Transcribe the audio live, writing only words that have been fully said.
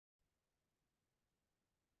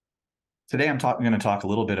Today, I'm going to talk a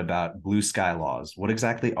little bit about blue sky laws. What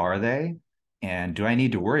exactly are they? And do I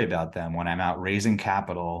need to worry about them when I'm out raising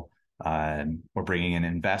capital or bringing in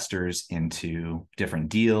investors into different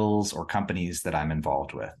deals or companies that I'm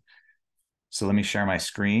involved with? So let me share my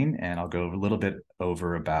screen and I'll go a little bit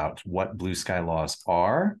over about what blue sky laws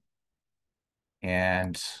are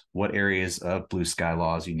and what areas of blue sky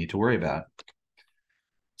laws you need to worry about.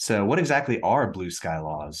 So what exactly are blue sky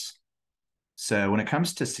laws? So when it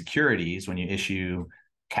comes to securities, when you issue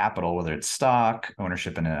capital, whether it's stock,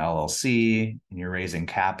 ownership in an LLC, and you're raising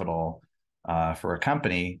capital for a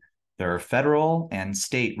company, there are federal and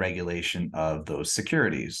state regulation of those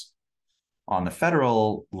securities. On the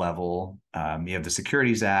federal level, you have the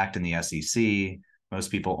Securities Act and the SEC.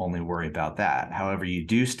 Most people only worry about that. However, you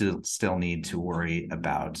do still need to worry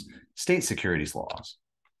about state securities laws.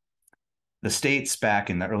 The states back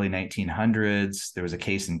in the early 1900s, there was a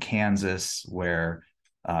case in Kansas where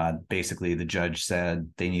basically the judge said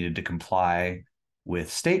they needed to comply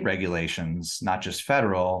with state regulations, not just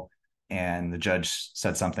federal. And the judge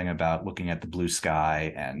said something about looking at the blue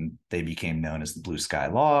sky, and they became known as the blue sky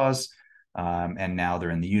laws. And now they're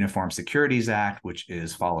in the Uniform Securities Act, which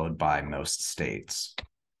is followed by most states.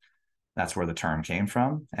 That's where the term came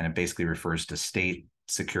from. And it basically refers to state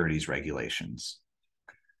securities regulations.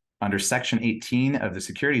 Under Section 18 of the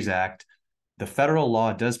Securities Act, the federal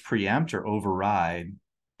law does preempt or override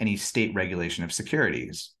any state regulation of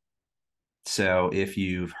securities. So if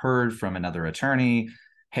you've heard from another attorney,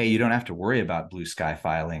 hey, you don't have to worry about blue sky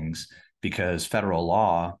filings because federal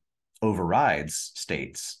law overrides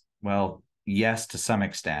states. Well, yes, to some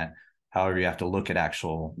extent. However, you have to look at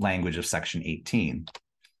actual language of Section 18.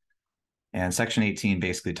 And Section 18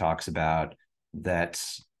 basically talks about that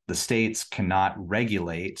the states cannot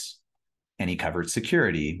regulate any covered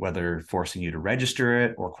security, whether forcing you to register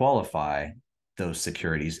it or qualify those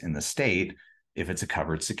securities in the state if it's a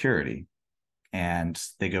covered security. And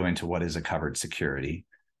they go into what is a covered security,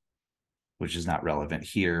 which is not relevant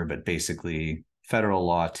here, but basically federal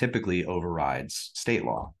law typically overrides state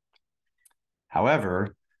law.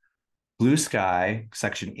 However, blue sky,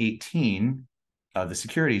 Section 18 of the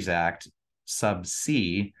Securities Act, sub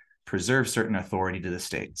C, preserve certain authority to the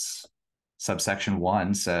states. Subsection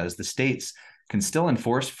 1 says the states can still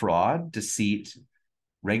enforce fraud, deceit,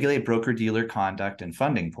 regulate broker-dealer conduct and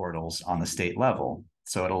funding portals on the state level.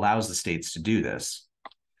 So it allows the states to do this.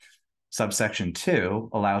 Subsection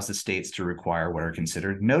 2 allows the states to require what are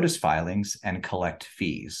considered notice filings and collect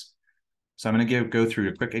fees. So I'm going to go through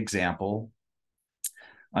a quick example.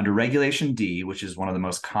 Under Regulation D, which is one of the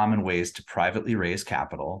most common ways to privately raise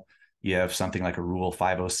capital, you have something like a Rule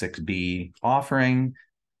 506B offering.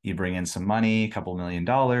 You bring in some money, a couple $1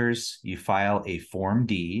 million. You file a Form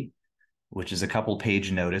D, which is a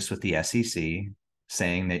couple-page notice with the SEC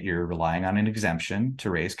saying that you're relying on an exemption to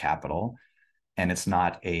raise capital, and it's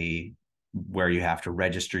not where you have to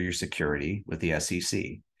register your security with the SEC.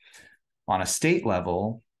 On a state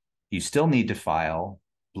level, you still need to file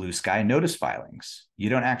blue sky notice filings. You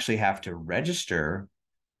don't actually have to register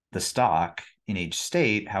the stock in each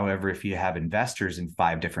state. However, if you have investors in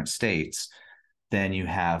 5 different states, then you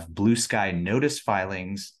have blue sky notice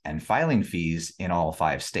filings and filing fees in all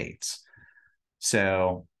 5 states.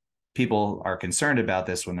 So people are concerned about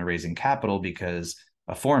this when they're raising capital because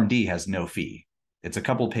a Form D has no fee. It's a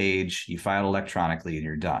couple page, you file electronically and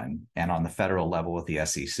you're done, and on the federal level with the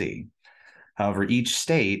SEC. However, each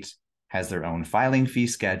state has their own filing fee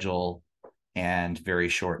schedule and very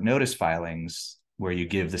short notice filings where you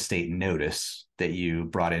give the state notice that you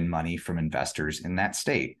brought in money from investors in that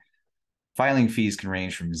state. Filing fees can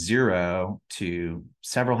range from $0 to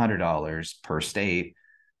several $100s per state.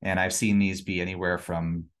 And I've seen these be anywhere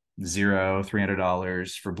from $0,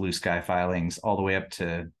 $300 for blue sky filings, all the way up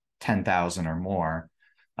to $10,000 or more,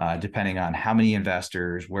 depending on how many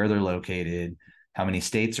investors, where they're located, how many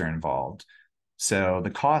states are involved. So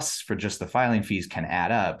the costs for just the filing fees can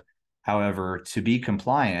add up. However, to be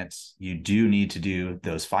compliant, you do need to do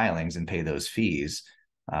those filings and pay those fees.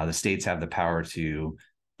 The states have the power to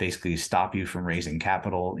basically stop you from raising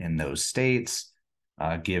capital in those states,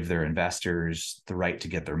 give their investors the right to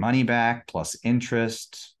get their money back, plus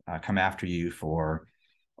interest, come after you for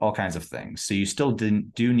all kinds of things. So you still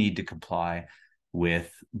do need to comply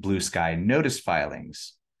with blue sky notice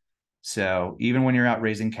filings. So even when you're out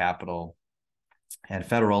raising capital and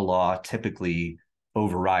federal law typically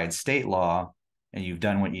overrides state law, and you've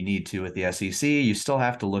done what you need to with the SEC, you still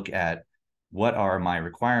have to look at what are my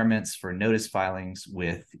requirements for notice filings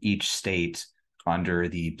with each state under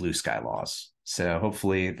the blue sky laws. So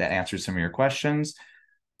hopefully that answers some of your questions.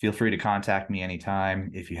 Feel free to contact me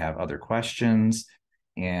anytime if you have other questions.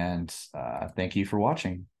 And thank you for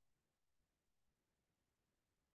watching.